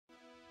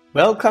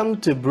Welcome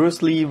to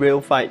Bruce Lee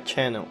Real Fight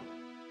channel.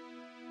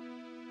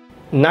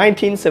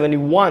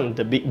 1971,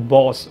 The Big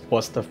Boss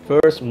was the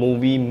first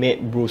movie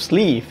made Bruce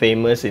Lee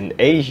famous in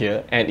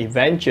Asia and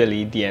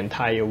eventually the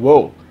entire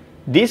world.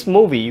 This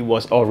movie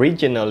was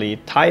originally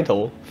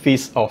titled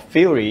Fist of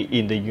Fury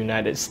in the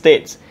United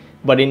States,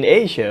 but in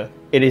Asia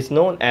it is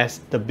known as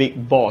The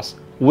Big Boss,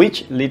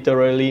 which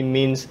literally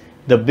means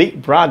the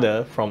big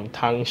brother from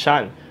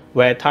Tangshan,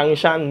 where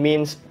Tangshan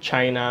means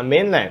China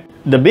mainland.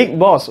 The Big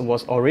Boss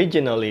was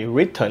originally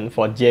written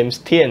for James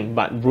Tien,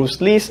 but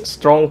Bruce Lee's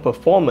strong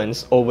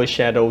performance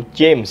overshadowed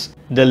James.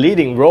 The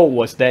leading role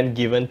was then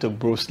given to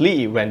Bruce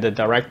Lee when the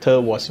director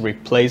was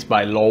replaced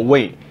by Lo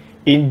Wei.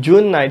 In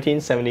June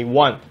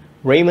 1971,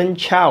 Raymond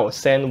Chow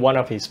sent one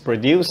of his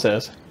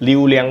producers,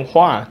 Liu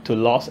Lianghua, to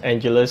Los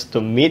Angeles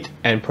to meet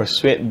and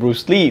persuade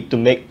Bruce Lee to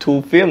make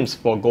 2 films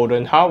for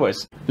Golden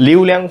Harvest. Liu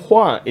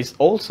Lianghua is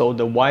also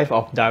the wife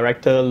of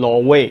director Lo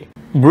Wei.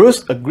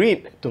 Bruce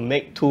agreed to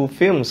make 2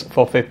 films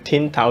for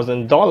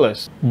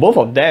 $15,000. Both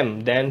of them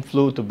then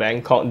flew to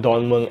Bangkok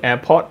Don Mueang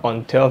Airport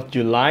on 12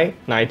 July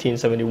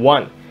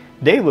 1971.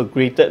 They were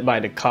greeted by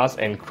the cast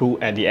and crew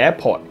at the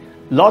airport.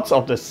 Lots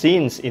of the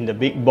scenes in The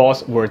Big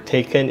Boss were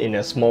taken in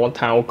a small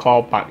town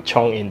called Pak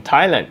Chong in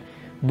Thailand.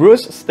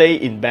 Bruce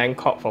stayed in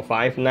Bangkok for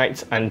 5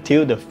 nights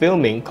until the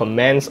filming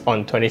commenced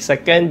on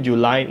 22nd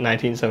July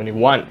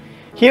 1971.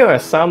 Here are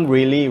some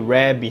really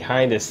rare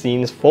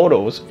behind-the-scenes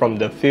photos from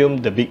the film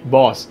The Big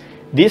Boss.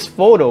 These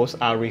photos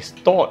are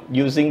restored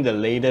using the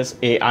latest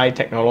AI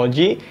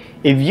technology.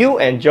 If you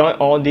enjoy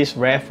all these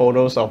rare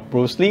photos of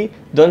Bruce Lee,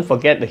 don't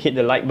forget to hit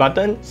the like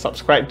button,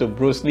 subscribe to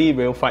Bruce Lee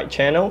Real Fight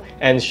channel,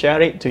 and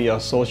share it to your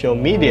social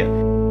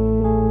media.